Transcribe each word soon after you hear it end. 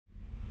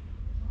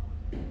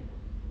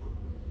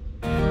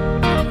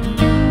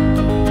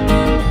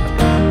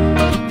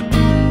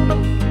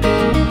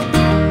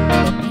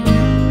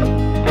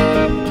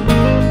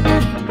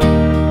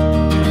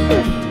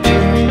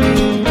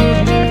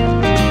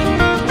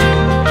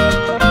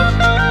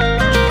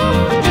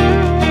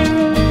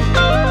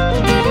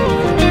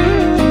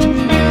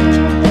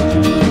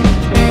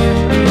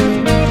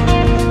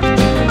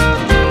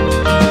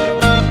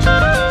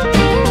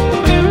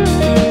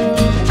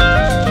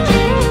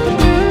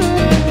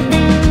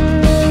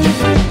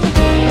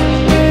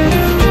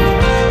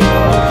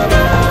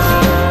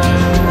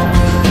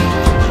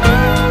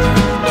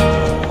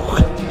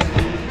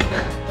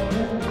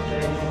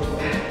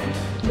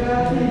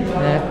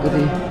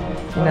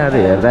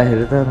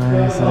हेर्दाखेरि त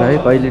है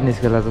कहिले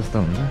निस्केला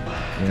जस्तो हुन्छ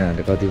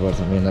यिनीहरूले कति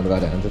वर्ष मिहिनेत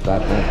गरे हुन्छ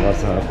 4-5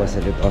 वर्ष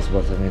कसैले 10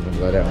 वर्ष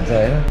मिहिनेत गरे हुन्छ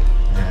होइन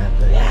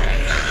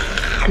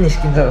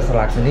निस्किन्छ जस्तो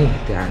लाग्छ नि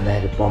त्यो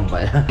हान्दाखेरि पम्प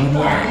भएर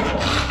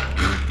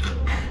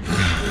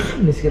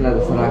निस्केला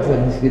जस्तो लाग्छ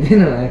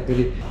निस्किँदैन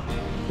एक्चुअली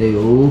त्यही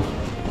हो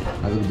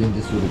आजको दिन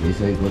चाहिँ सुरु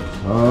भइसकेको छ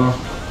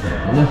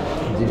होइन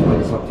जिम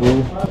गरिसक्यो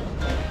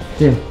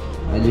त्यही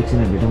अहिले एकछिन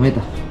भेटौँ है त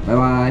बाई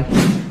बाई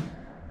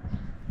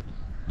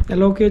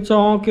हेलो के छ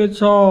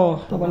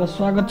तपाईलाई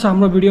स्वागत छ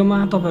हाम्रो भिडियोमा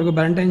तपाईहरुको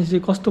भ्यालेन्टाइन्स डे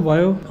कस्तो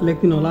भयो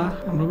लेख्दिनु होला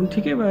हाम्रो पनि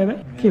ठिकै भयो भाइ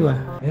के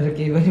भयो मेरो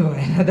केही पनि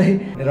भएन दाइ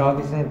मेरो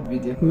अफिस नै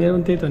बित्यो मेरो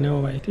पनि त्यही त नि हो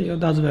भाइ त्यही हो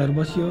दाजुभाइहरु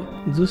बसियो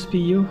जुस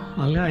पियो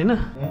हल्का हैन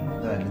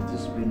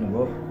जुस पिनु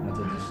भयो म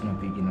चाहिँ जुस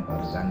नपिकिन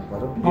घर जानु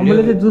पर्यो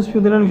अमुले चाहिँ जुस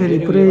पिउँदैन नि फेरि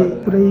पुरै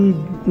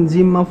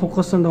जिममा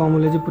फोकस छ नि त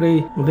अमुले चाहिँ पुरै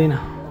हुँदैन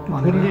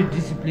पुरै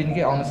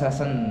डिसिप्लिनकै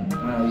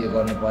अनुशासनमा उयो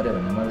गर्नु पर्यो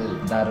भने मैले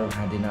दारू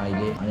खाँदिनँ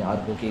अहिले अनि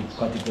अर्को केही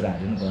कति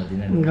कुराहरू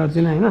पनि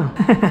गर्दिनँ हैन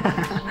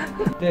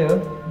त्यही हो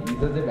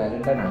हिजो चाहिँ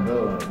भ्यालेन्टाइन हाम्रो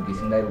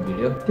घिसिङ दाइको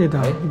भिडियो त्यही त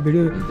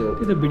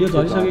भिडियो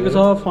झरिसकेको छ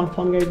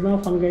फन गाइडमा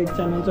फन गाइड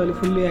च्यानल चाहिँ अहिले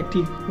फुल्ली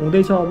एक्टिभ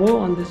हुँदैछ अब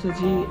अनि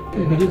त्यसपछि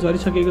भिडियो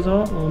झरिसकेको छ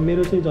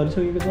मेरो चाहिँ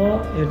झरिसकेको छ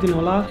हेरिदिनु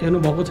होला हेर्नु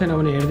भएको छैन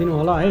भने हेरिदिनु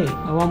होला है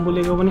अब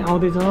अम्बुलेको पनि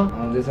आउँदैछ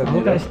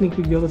हल्का स्निक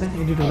पिक दिएको चाहिँ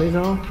एडिट हुँदैछ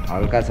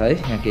हल्का छ है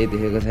यहाँ केही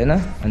देखेको छैन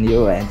अनि यो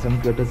ह्यान्डसम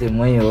केटो चाहिँ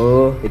मै हो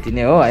यति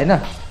नै हो होइन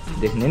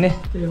देख्ने नै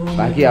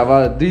बाँकी अब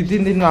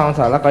 2-3 दिनमा आउँछ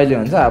होला कहिले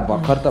हुन्छ अब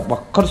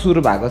भर्खर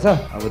सुरु भएको छ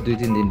अब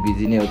 2-3 दिन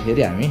बिजी नै हो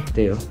फेरि हामी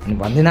त्यही हो अनि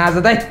भन्दिनँ आज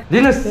दाइ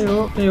दिनुहोस्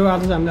त्यही हो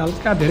आज चाहिँ हामीले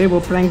हल्का धेरै भयो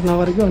प्र्याङ्क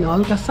नगरेको अनि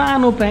हल्का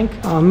सानो प्र्याङ्क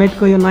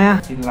मेटको यो नयाँ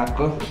 3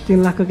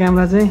 लाखको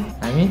क्यामेरा चाहिँ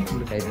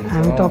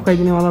हामी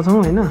टप्काइदिनेवाला छौँ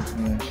होइन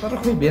तर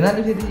खोइ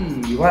भेनाले फेरि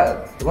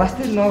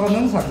वास्तै नगर्नु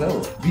पनि सक्छ हौ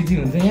बिजी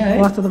हुन्छ यहाँ है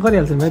वास्ता त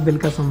गरिहाल्छ भाइ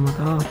बेलुकासम्म त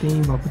त्यही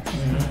भएको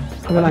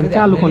तपाईँलाई हामी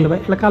कहाँ लुकाउने भाइ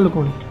यसलाई कहाँ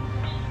लुकाउने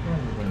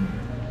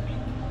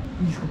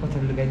यसको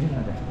पछाडि लुकाइदिउँ न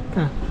त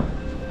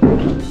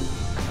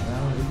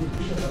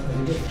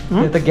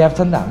यो त ग्याप छ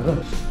नि त हाम्रो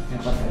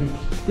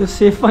त्यो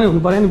सेफ पनि हुनु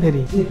पर्यो नि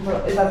फेरि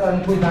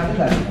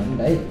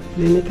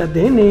लिनेका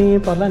देने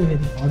पर्ला नि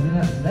फेरि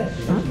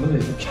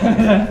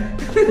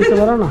त्यस्तो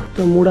गर न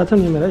त्यो मुढा छ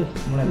नि मेरो है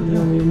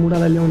यो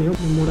मुढालाई ल्याउने हो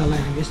मुढालाई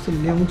हामी यस्तो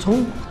ल्याउँछौँ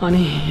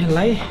अनि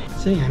यसलाई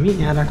चाहिँ हामी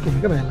यहाँ राख्ने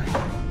क्या भाइ यसलाई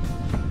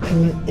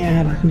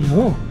यहाँ राख्ने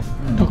हो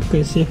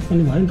टक्कै सेफ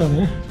पनि भयो नि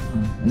तपाईँ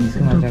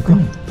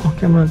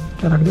क्यामेरा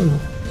राख्दै न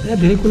यहाँ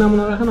धेरै कुनामा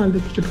नराख न अहिले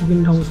त्यस्तो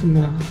ठोकिने ठाउँ जस्तो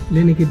नराख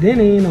लिने कि दिए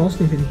नै नहोस्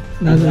नि फेरि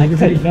दाजु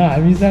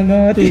हामीसँग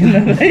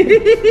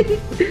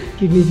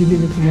किडनी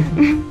चिल्लीले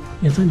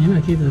यहाँ छ नि होइन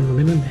केही त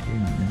हुँदैन नि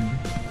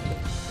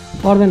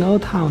पर्दैन हो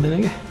थाहा हुँदैन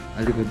क्या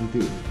अलिकति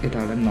त्यो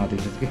यताबाट पनि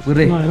नदेख्छ कि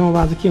पुरै नहेरौँ अब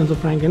आज के हुन्छ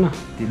प्र्याङ्क होइन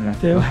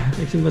त्यही हो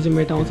एकछिनपछि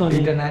मेट आउँछ अनि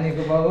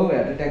नानीको बाउ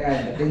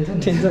टेन्सन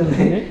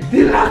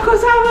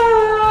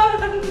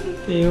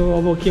त्यही हो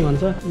अब के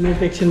भन्छ मेट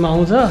एकछिनमा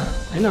आउँछ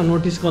होइन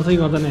नोटिस गर्दै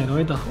गर्दैन हेरौँ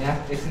है त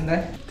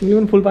तिमीले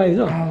पनि फुल पाएछ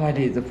मैले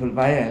हिजो फुल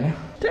पाएँ होइन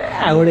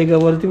हाउडेको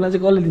बरु तिमीलाई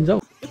चाहिँ कसले दिन्छ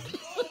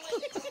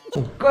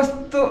हौ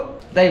कस्तो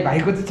दाइ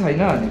भाइको चाहिँ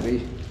छैन भनेको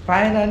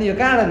पाएन नि यो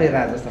कहाँबाट लिएर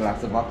आएको जस्तो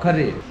लाग्छ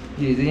भर्खरै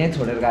हिजो यहीँ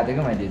छोडेर गएको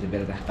थिएँ मैले हिजो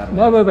बेलुका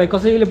भाइ भाइ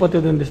कसैले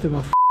पत्याउँदैन त्यस्तो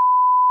गफ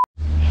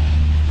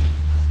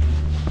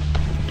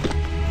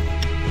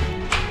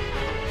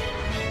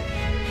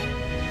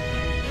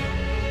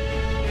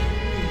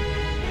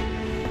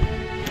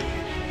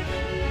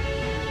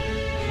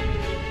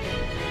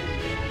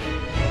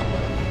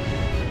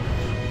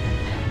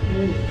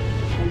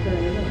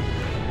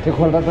त्यो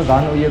खोल्दा त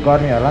झन् उयो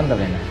गर्ने होला नि त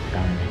भएन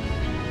काम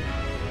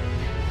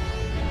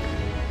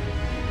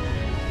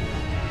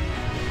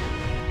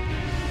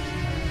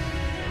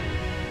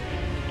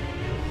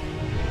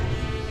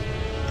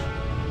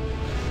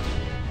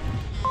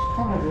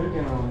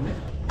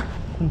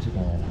कुन चाहिँ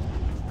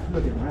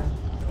क्यामेरा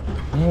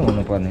यहीँ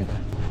हुनुपर्ने त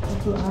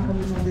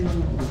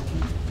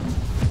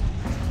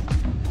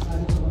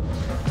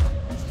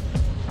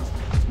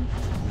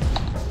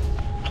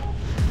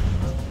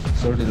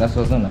सोटीलाई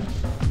सोध्नु न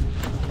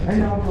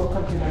अहिले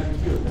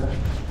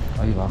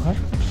भर्खर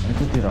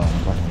यतातिर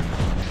हुनुपर्ने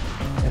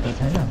यता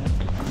छैन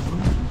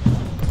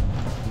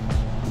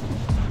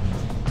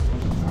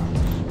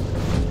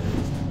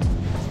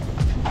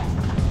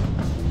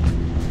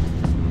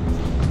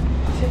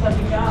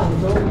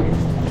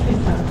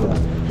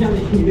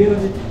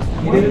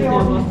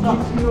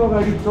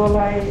गाडी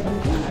चलाए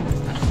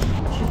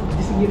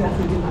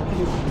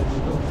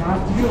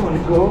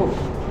भनेको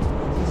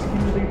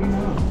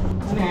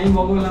अनि हामी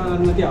भएको बेलामा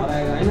नदी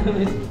हराएर होइन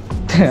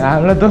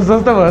हामीलाई दोष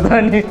जस्तो भयो त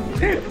नि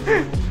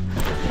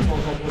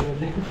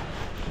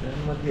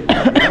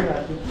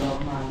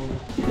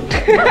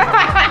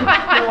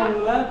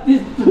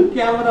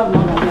क्यामेरा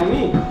लगाएको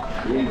नि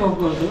के गफ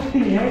गर्छु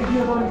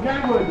कहाँ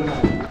गयो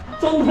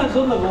चन्द्र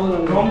सोध्न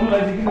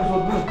गम्बुलाई चाहिँ किन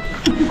सोध्नु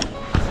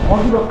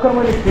अघि भर्खर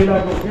मैले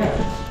खेलाएको क्या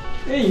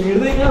ए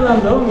हिँड्दै कहाँ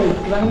जान्छ हौ मैले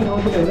राम्रो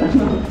ठाउँतिर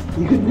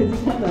हिँड्दै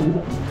कहाँ जान्छ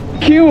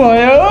के भयो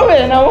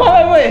होइन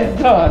मलाई पो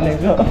हेर्छ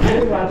भनेको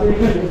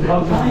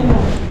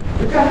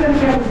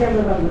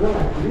क्यामेरा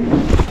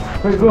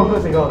खोइ गएको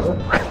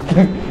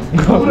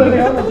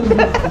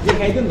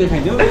देखाइदियो नि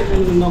देखाइदियो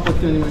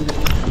नपत्यो नि मान्छे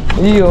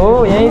यही हो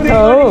यही छ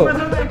हो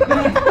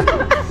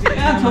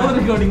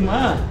रेकर्डिङमा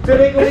त्यो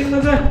रेकर्डिङमा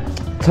छ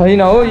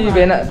छैन हो यी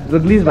बेना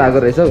ग्लिच भएको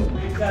रहेछ हौ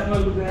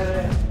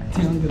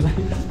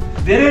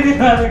धेरै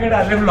दिन आज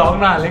केटाहरूले भ्लग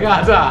नहालेको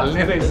आज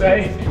हाल्ने रहेछ है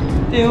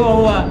त्यही हो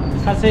औ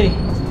खासै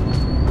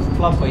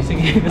फ्लप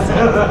भइसकेको छ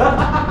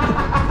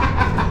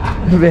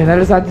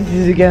भेनाले साथी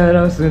सिसी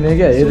क्यामेरामा सुने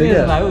क्या हेऱ्यो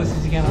क्या भाइ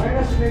सिसी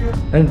क्यामेरा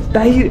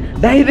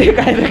डाइरेक्ट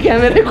आएर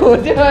क्यामेरा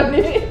खोज्यो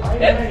अनि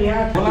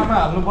यहाँ झोलामा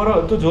हाल्नु पर्यो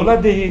त्यो झोला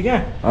देखेँ क्या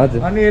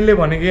हजुर अनि यसले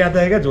भनेको याद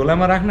आयो क्या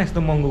झोलामा राख्न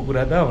यस्तो महँगो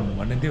कुरा त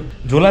भन्ने थियो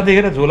झोला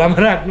देखेर झोलामा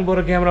राख्नु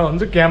पर्यो क्यामेरा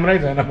भन्छ क्यामेरै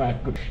छैन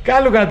भएको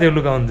कहाँ लुगा त्यो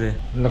लुकाउँछ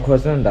ल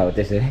खोज्नु नि त अब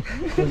त्यसरी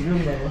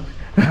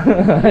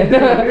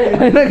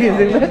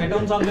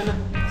भेटाउन सक्दैन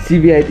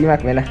सिबिआई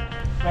दिमाग मेना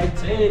प्राइज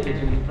चाहिँ भेट्यो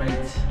भने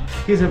प्राइज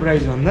के छ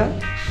प्राइस भन्दा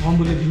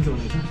बम्बुले दिन्छ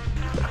भनेको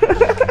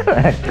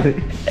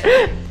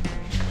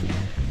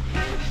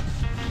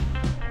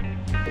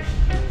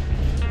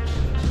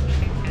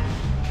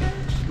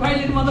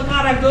टोइलेटमा त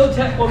कहाँ राख्छौ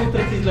छ्या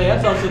पवित्र चिजलाई या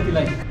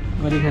सरस्वतीलाई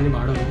गरी खाने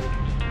भाँडो हो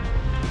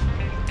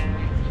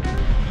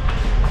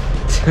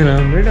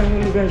राम्रै ठाउँमा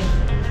लुगा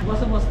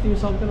बस बस तिमी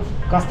सक्दैन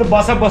कस्तो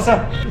बस बस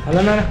हेल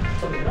न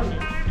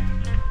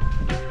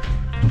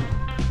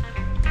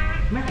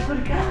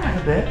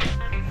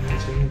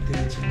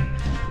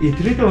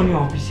यत्रै त हो नि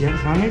अफिसियल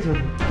सँगै छ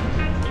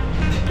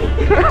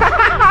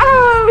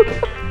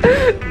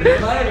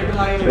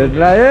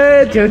भेट्ला ए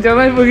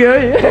छेउछेउमै पुग्यो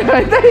है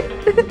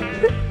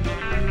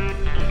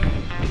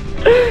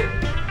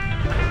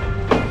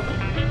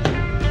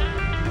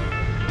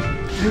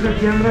एउटा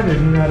क्यामेरा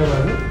भेट्नु गाह्रो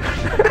भएको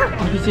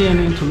अफिस चाहिँ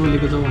यहाँ ठुलो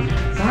लिएको छ भने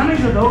सानै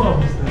छ त हौ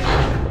अफिस त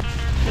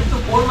यस्तो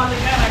फोनमा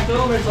चाहिँ कहाँ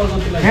राख्छौ मेरो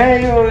सरस्वतीलाई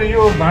ए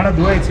यो भाँडा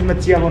धुवा एकछिनमा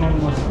चिया बनाउनु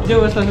पर्छ जो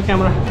यस्तो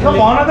क्यामेरा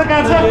भन त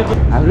कहाँ छ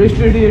हाम्रो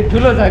स्टुडियो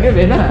ठुलो छ क्या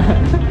भेना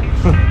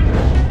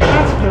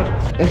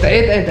यता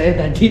यता यता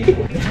यता ठिक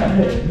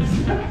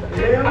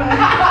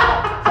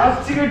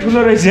साँच्चीकै ठुलो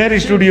रहेछ यार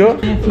स्टुडियो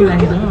सेफली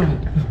राखेको छ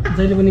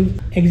जहिले पनि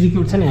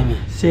एक्जिक्युट छ नि हामी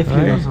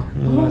सेफली गर्छौँ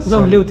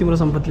जाऊ ल्याऊ तिम्रो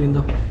सम्पत्ति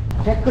लिन्छौ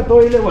ठ्याक्क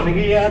तैँले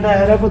भनेको याद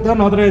आएर पो त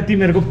नत्र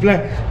तिमीहरूको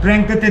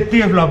प्र्याङ्क त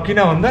त्यति भ्लग किन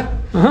भन्दा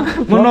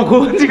म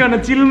नखोजिकन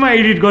चिलमा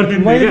एडिट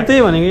गरिदिन्छु मैले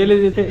त्यही भनेको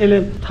यसले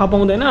थाहा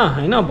पाउँदैन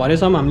होइन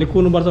भरेसम्म हामीले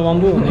कुर्नुपर्छ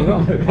बम्बु भनेको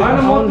होइन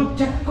म त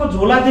ठ्याक्क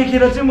झोला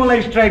देखेर चाहिँ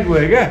मलाई स्ट्राइक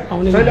भयो क्या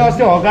तैँले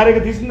अस्ति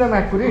हकारेको थिइस् नि त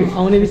नागपुरी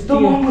आउने यस्तो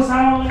महँगो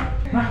सामानलाई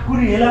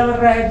नागपुरी हेला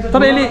गरेर राखेको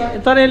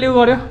छ तर यसले उ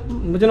गर्यो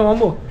बुझेन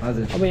बम्बु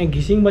हजुर अब यहाँ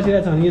घिसिङ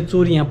बसिरहेको छ भने यो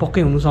चोरी यहाँ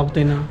पक्कै हुनु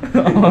सक्दैन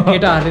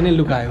केटाहरूले नै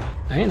लुकायो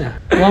होइन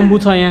बम्बु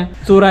छ यहाँ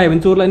चोर आयो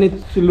भने चोरलाई नै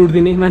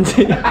लुटिदिने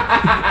मान्छे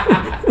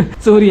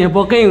चोरी यहाँ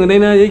पक्कै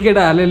हुँदैन यही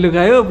केटाहरूले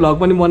लुकायो भ्लग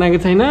पनि बनाएको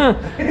छैन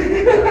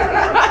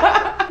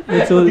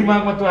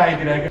दिमागमा त्यो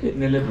आइदिरहेको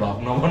यिनीहरूले भ्लग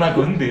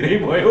नबनाएको पनि धेरै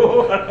भयो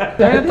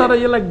होइन तर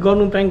यसलाई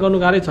प्र्याङ्क गर्नु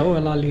गाह्रै छ हौ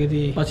यसलाई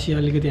अलिकति पछि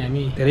अलिकति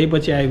हामी धेरै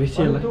पछि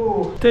आएपछि यसलाई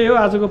त्यही हो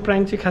आजको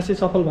प्र्याङ्क चाहिँ खासै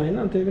सफल भएन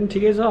त्यही पनि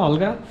ठिकै छ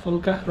हल्का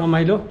फुल्का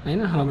रमाइलो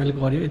होइन रमाइलो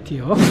गऱ्यो यति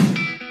हो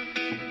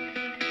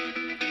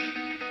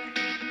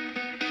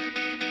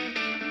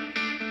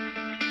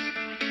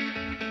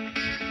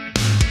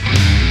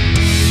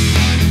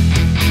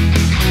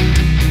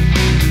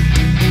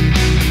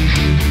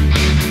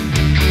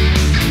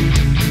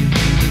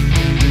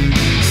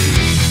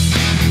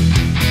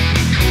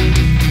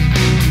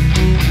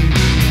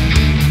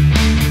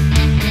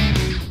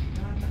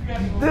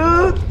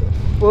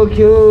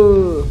पोख्यो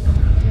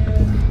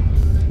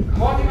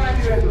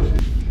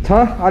छ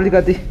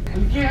अलिकति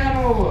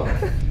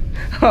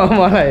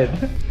मलाई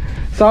हेर्नु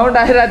साउन्ड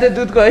आइरहेको थियो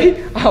दुधको है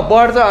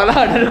बढ्छ होला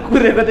भनेर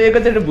कुरेको त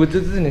एकैचोटि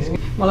भुच्चु निस्क्यो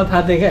मलाई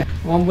थाहा थियो क्या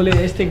बम्बुले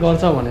यस्तै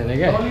गर्छ भनेर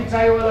क्या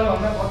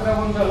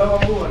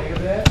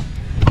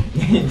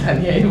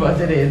यहीँ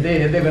बसेर हेर्दै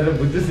हेर्दै गरेर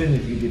भुच्चु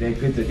निस्किदिएर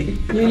एकैचोटि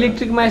यो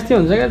इलेक्ट्रिकमा यस्तै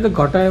हुन्छ क्या त्यो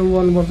घटायो उ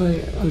गर्नुपर्छ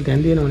अलिक ध्यान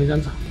दिएन भने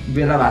जान्छ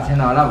बेला भएको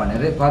छैन होला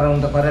भनेर कराउनु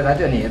त कराइरहेको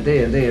थियो अनि हेर्दै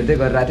हेर्दै हेर्दै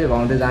गरिरहेको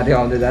थियो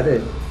आउँदै जाँदै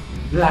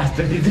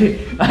लास्टचोटि चाहिँ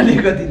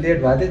अलिकति लेट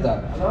भएको थियो त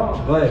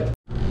गयो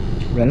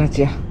भएन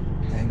चिया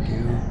थ्याङ्क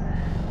यू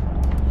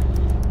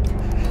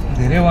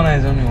धेरै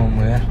बनाएछ नि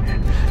मोमो यार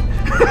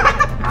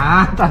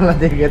तल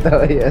देखेँ त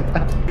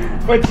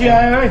पछि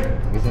आयो है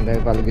किसिम दाइ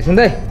पालो किसिम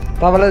दाइ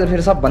तपाईँलाई त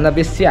फेरि सबभन्दा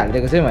बेसी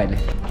हालिदिएको चाहिँ मैले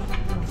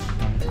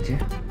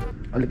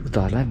अलिक उता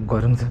होला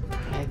गरौँ छ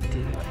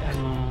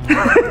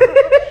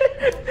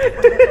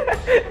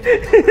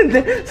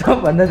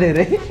सबभन्दा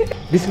धेरै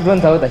बिस्कुट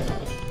पनि छ हौ दाइ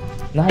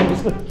नखाने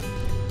बिस्कुट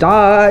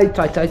चाय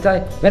चाय चाय चाय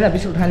होइन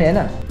बिस्कुट खाने होइन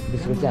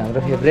बिस्कुट चाहिँ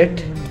हाम्रो फेभरेट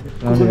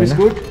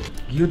बिस्कुट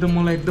यो त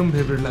मलाई एकदम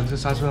फेभरेट लाग्छ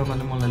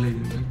सासूआमाले मलाई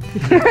ल्याइदिन्छ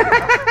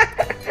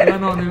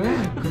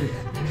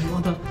म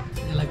त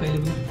यसलाई कहिले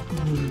पनि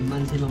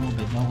मान्छेमा म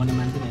भेदभाव गर्ने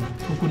मान्छे होइन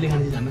कुकुरले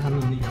खाने चिज हामीले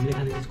खानुहुने हामीले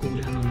खाने चिज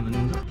कुकुरले खानुहुने भन्ने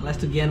हुन्छ मलाई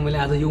यस्तो ज्ञान मैले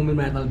आज यो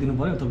उमेरमा आएर दिनु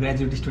पऱ्यो त्यो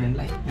ग्रेजुएट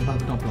स्टुडेन्टलाई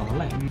नेपालको टप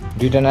लभरलाई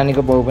दुईवटा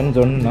नानीको बाउ पनि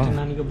जोड्नु न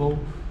नानीको बाउ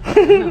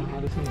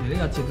धेरै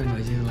अचिभमेन्ट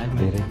भइसक्यो लाइफमा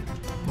धेरै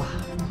वाह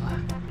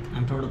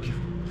आइम प्राउड अफ यु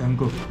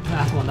थ्याङ्कु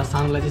आफूभन्दा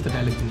सानोलाई त्यस्तो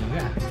डाइलेक्ट दिने हो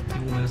क्या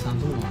मेरो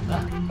सानो भन्दा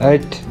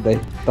हैट दाइ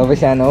तपाईँ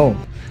सानो हौ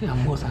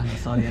म सानो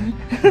सरी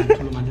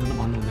ठुलो मान्छेले त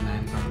भन्नु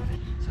हुँदैन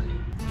सरी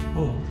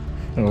हो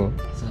हो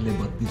साले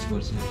 32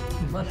 वर्ष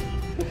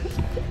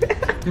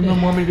तिम्रो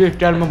मम्मीको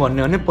स्टाइलमा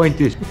भन्ने हो भने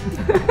 35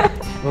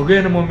 हो कि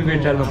होइन मम्मीको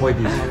स्टाइलमा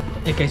 35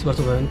 21 वर्ष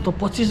भयो भने त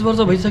 25 वर्ष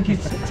भइसक्यो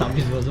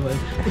 26 वर्ष भयो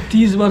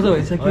 30 वर्ष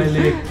भइसक्यो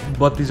अहिले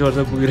 32 वर्ष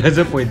पुगिरहेछ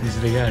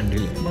 35 रे क्या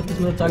आन्टीले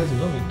 32 मा 40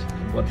 हुन्छ वेट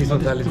 32 मा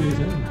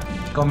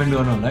 40 कमेन्ट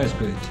गर्नु होला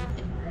यसको एज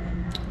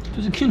त्यो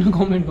चाहिँ किन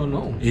कमेन्ट गर्नु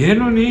हौ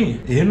हेर्नु नि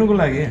हेर्नुको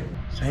लागि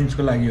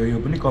साइन्सको लागि हो यो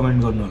पनि कमेन्ट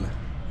गर्नु होला